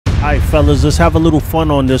Alright fellas, let's have a little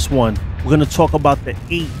fun on this one. We're going to talk about the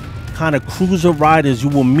 8 kind of cruiser riders you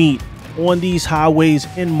will meet on these highways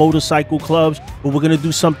in motorcycle clubs, but we're going to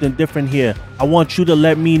do something different here. I want you to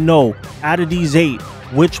let me know, out of these 8,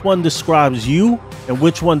 which one describes you and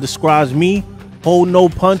which one describes me. Hold no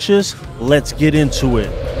punches, let's get into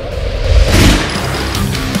it.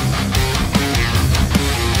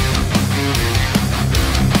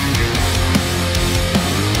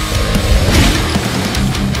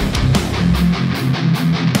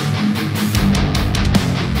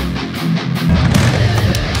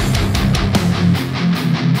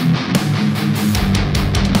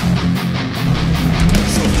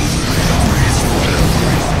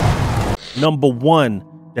 Number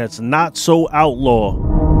 1, that's not so outlaw.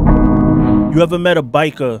 You ever met a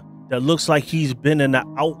biker that looks like he's been in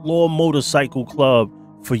an outlaw motorcycle club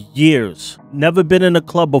for years? Never been in a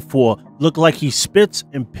club before, look like he spits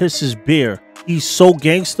and pisses beer. He's so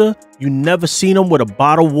gangster, you never seen him with a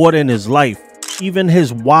bottle of water in his life. Even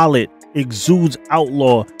his wallet exudes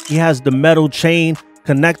outlaw. He has the metal chain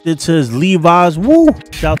connected to his Levi's. Woo!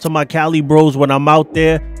 Shout out to my Cali bros. When I'm out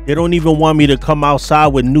there, they don't even want me to come outside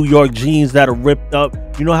with New York jeans that are ripped up.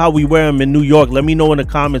 You know how we wear them in New York? Let me know in the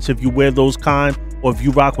comments if you wear those kind, or if you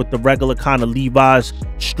rock with the regular kind of Levi's,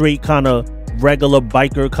 straight kind of regular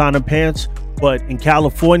biker kind of pants. But in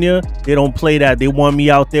California, they don't play that. They want me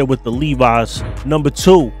out there with the Levi's. Number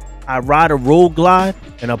 2, I ride a road glide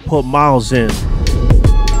and I put miles in.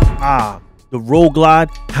 The road glide,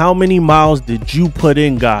 how many miles did you put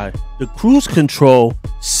in, guy? The cruise control,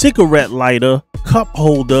 cigarette lighter, cup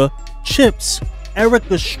holder, chips,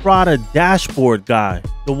 Eric Estrada dashboard guy.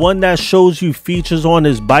 The one that shows you features on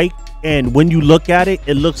his bike, and when you look at it,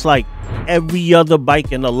 it looks like every other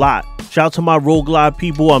bike in the lot. Shout out to my road glide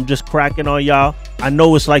people. I'm just cracking on y'all. I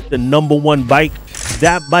know it's like the #1 bike.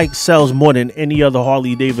 That bike sells more than any other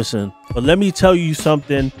Harley Davidson. But let me tell you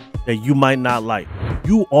something that you might not like.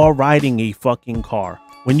 You are riding a fucking car.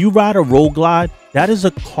 When you ride a road glide, that is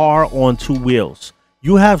a car on 2 wheels.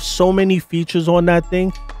 You have so many features on that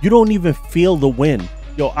thing, you don't even feel the wind.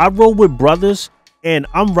 Yo, I rode with brothers and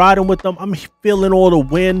I'm riding with them. I'm feeling all the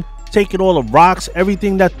wind, taking all the rocks,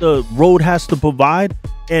 everything that the road has to provide.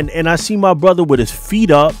 And I see my brother with his feet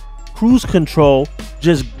up, cruise control,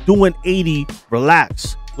 just doing 80,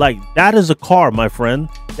 relax. Like, that is a car, my friend.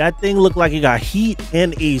 That thing looked like it got heat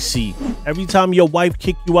and AC. Every time your wife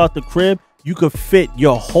kicked you out the crib, you could fit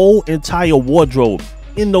your whole entire wardrobe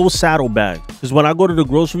in those saddlebags. Because when I go to the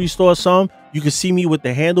grocery store, you can see me with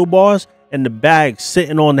the handlebars and the bag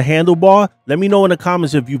sitting on the handlebar. Let me know in the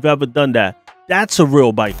comments if you've ever done that. That's a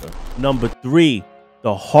real biker. Number 3,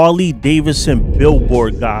 the Harley Davidson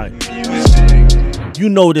Billboard guy. You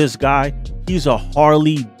know this guy. He's a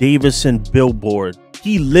Harley Davidson Billboard.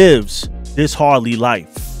 He lives this Harley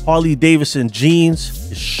life. Harley Davidson jeans,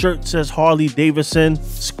 his shirt says Harley Davidson,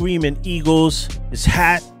 screaming Eagles, his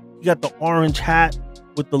hat, he got the orange hat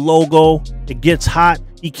with the logo. It gets hot,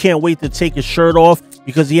 he can't wait to take his shirt off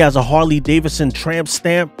because he has a Harley Davidson tramp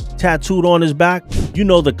stamp tattooed on his back. You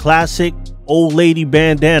know, the classic old lady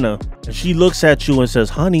bandana. And she looks at you and says,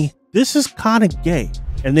 honey, this is kind of gay.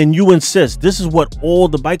 And then you insist, this is what all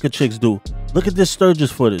the biker chicks do. Look at this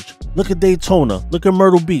Sturgis footage. Look at Daytona. Look at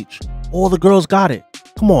Myrtle Beach. All the girls got it.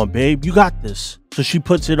 Come on, babe, you got this. So she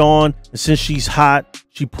puts it on, and since she's hot,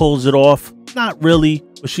 she pulls it off. Not really,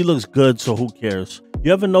 but she looks good, so who cares?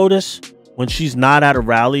 You ever notice when she's not at a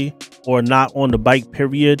rally or not on the bike,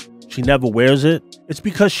 period, she never wears it? It's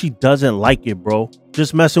because she doesn't like it, bro.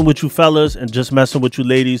 Just messing with you fellas and just messing with you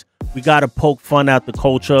ladies. We gotta poke fun at the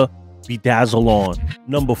culture. Bedazzle on.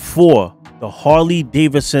 Number 4, the Harley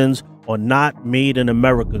Davidsons are not made in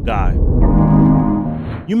America guy.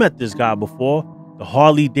 You met this guy before. The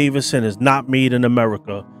Harley Davidson is not made in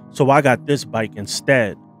America, so I got this bike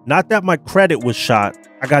instead. Not that my credit was shot,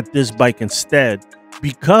 I got this bike instead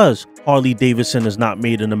because Harley Davidson is not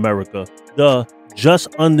made in America. The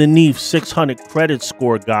just underneath 600 credit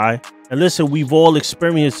score guy. And listen, we've all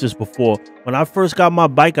experienced this before. When I first got my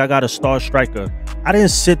bike, I got a Star Striker. I didn't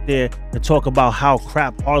sit there and talk about how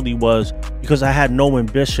crap Harley was because I had no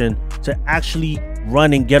ambition to actually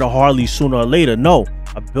run and get a Harley sooner or later. No,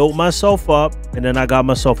 I built myself up and then I got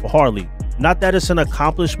myself a Harley. Not that it's an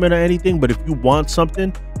accomplishment or anything, but if you want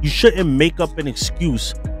something, you shouldn't make up an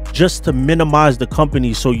excuse just to minimize the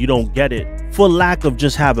company so you don't get it for lack of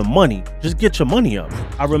just having money. Just get your money up.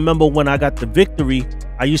 I remember when I got the Victory,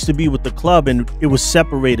 I used to be with the club and it was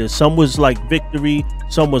separated. Some was like Victory,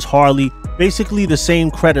 some was Harley. Basically the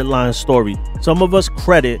same credit line story. Some of us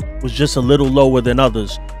credit was just a little lower than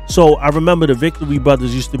others. So I remember the Victory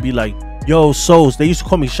brothers used to be like, yo, Souls, they used to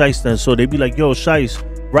call me Shice then. So they'd be like, yo, Shice,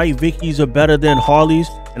 Bright Vickies are better than Harleys?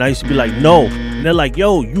 And I used to be like, no. And they're like,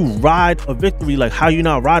 yo, you ride a Victory, like how you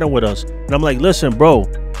not riding with us? And I'm like, listen, bro,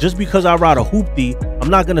 just because I ride a Hoopty, I'm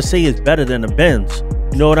not gonna say it's better than a Benz.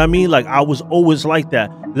 You know what I mean? Like, I was always like that.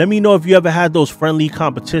 Let me know if you ever had those friendly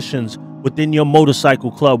competitions within your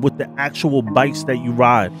motorcycle club with the actual bikes that you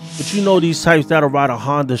ride. But you know, these types that'll ride a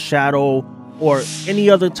Honda Shadow or any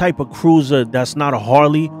other type of cruiser that's not a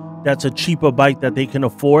Harley, that's a cheaper bike that they can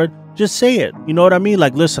afford, just say it. You know what I mean?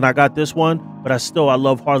 Like, listen, I got this one, but I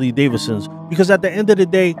love Harley Davidsons. Because at the end of the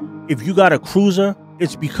day, if you got a cruiser,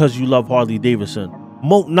 it's because you love Harley Davidson.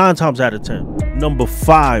 9 times out of 10. Number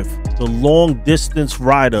 5, the long distance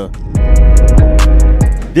rider.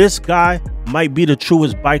 This guy might be the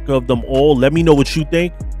truest biker of them all. Let me know what you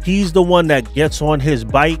think. He's the one that gets on his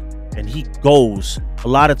bike and he goes. A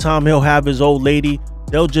lot of time he'll have his old lady.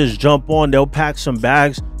 They'll just jump on, they'll pack some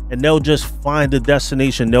bags, and they'll just find the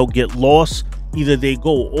destination. They'll get lost. Either they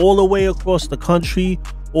go all the way across the country,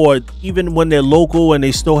 or even when they're local and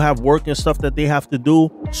they still have work and stuff that they have to do,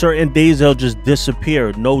 certain days they'll just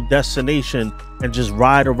disappear, no destination, and just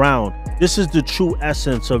ride around. This is the true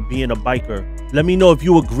essence of being a biker. Let me know if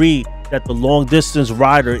you agree that the long distance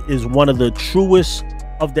rider is one of the truest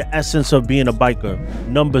of the essence of being a biker.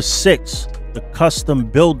 Number 6, the custom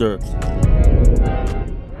builder.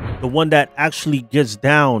 The one that actually gets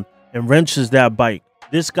down and wrenches that bike.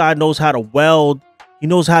 This guy knows how to weld. He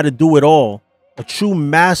knows how to do it all. A true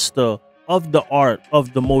master of the art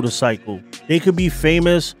of the motorcycle. They could be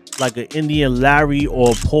famous like an Indian Larry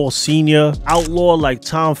or Paul Sr. Outlaw like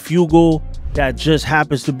Tom Fugel that just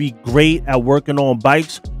happens to be great at working on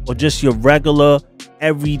bikes, or just your regular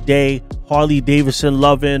everyday Harley Davidson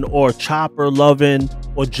loving or chopper loving,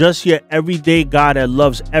 or just your everyday guy that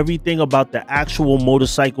loves everything about the actual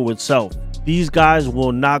motorcycle itself. These guys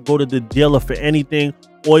will not go to the dealer for anything.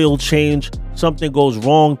 Oil change, something goes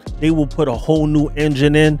wrong, they will put a whole new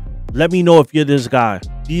engine in. Let me know if you're this guy.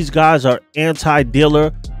 These guys are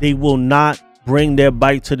anti-dealer. They will not bring their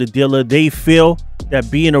bike to the dealer. They feel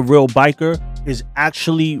that being a real biker is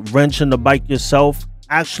actually wrenching the bike yourself,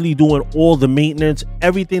 actually doing all the maintenance,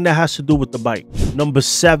 everything that has to do with the bike. Number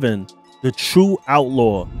 7, the true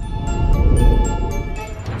outlaw.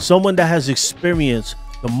 Someone that has experienced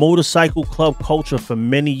the motorcycle club culture for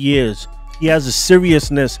many years. He has a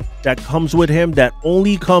seriousness that comes with him that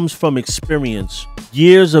only comes from experience.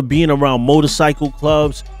 Years of being around motorcycle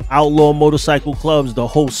clubs, outlaw motorcycle clubs, the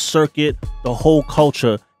whole circuit, the whole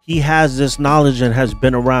culture. He has this knowledge and has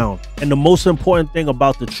been around. And the most important thing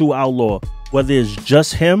about the true outlaw, whether it's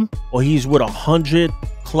just him or he's with 100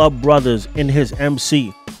 club brothers in his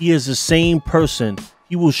MC, he is the same person.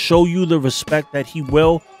 He will show you the respect that he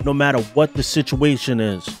will, no matter what the situation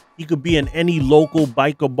is. He could be in any local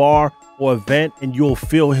biker bar or event and you'll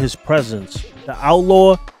feel his presence. The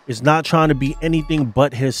outlaw is not trying to be anything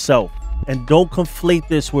but himself. And don't conflate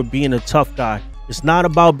this with being a tough guy. It's not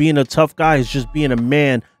about being a tough guy, it's just being a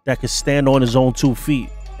man that can stand on his own 2 feet.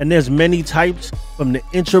 And there's many types, from the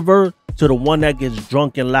introvert to the one that gets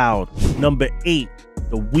drunk and loud. Number 8,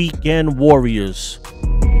 the weekend warriors.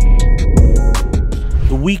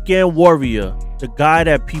 The weekend warrior, the guy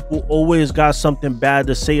that people always got something bad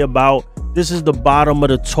to say about. This is the bottom of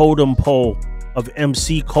the totem pole of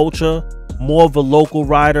MC culture. More of a local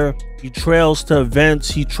rider. He trails to events.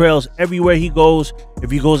 He trails everywhere he goes. If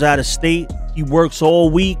he goes out of state, he works all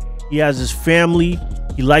week. He has his family.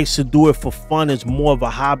 He likes to do it for fun. It's more of a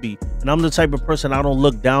hobby. And I'm the type of person, I don't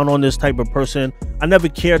look down on this type of person. I never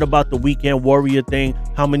cared about the weekend warrior thing,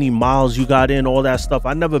 how many miles you got in, all that stuff.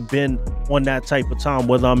 I never been on that type of time,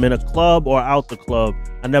 whether I'm in a club or out the club.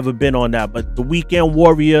 I never been on that. But the weekend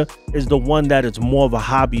warrior is the one that it's more of a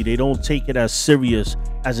hobby. They don't take it as serious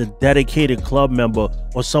as a dedicated club member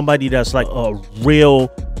or somebody that's like a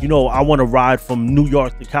real, you know, I want to ride from New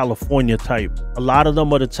York to California type. A lot of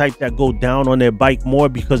them are the type that go down on their bike more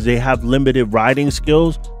because they have limited riding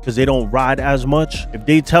skills, because they don't ride as much. If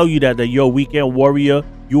they tell you that you're a weekend warrior,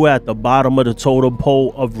 you're at the bottom of the totem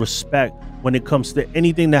pole of respect when it comes to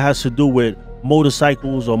anything that has to do with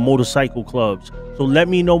motorcycles or motorcycle clubs. So let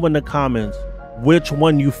me know in the comments which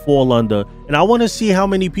one you fall under. And I want to see how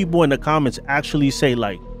many people in the comments actually say,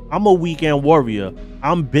 like, I'm a weekend warrior.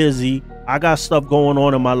 I'm busy. I got stuff going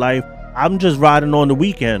on in my life. I'm just riding on the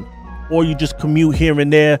weekend. Or you just commute here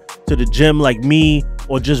and there to the gym like me,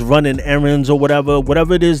 or just running errands or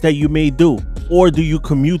whatever it is that you may do. Or do you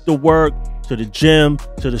commute to work, to the gym,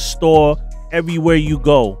 to the store, everywhere you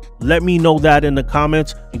go? Let me know that in the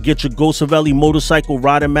comments, and get your Gosavelli motorcycle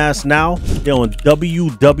riding mask now. They're on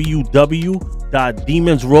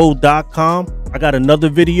www.demonsroad.com. I got another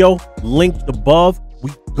video linked above.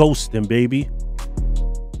 We ghosting, baby.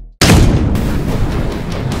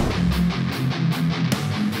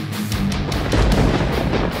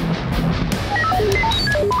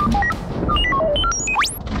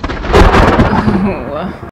 you.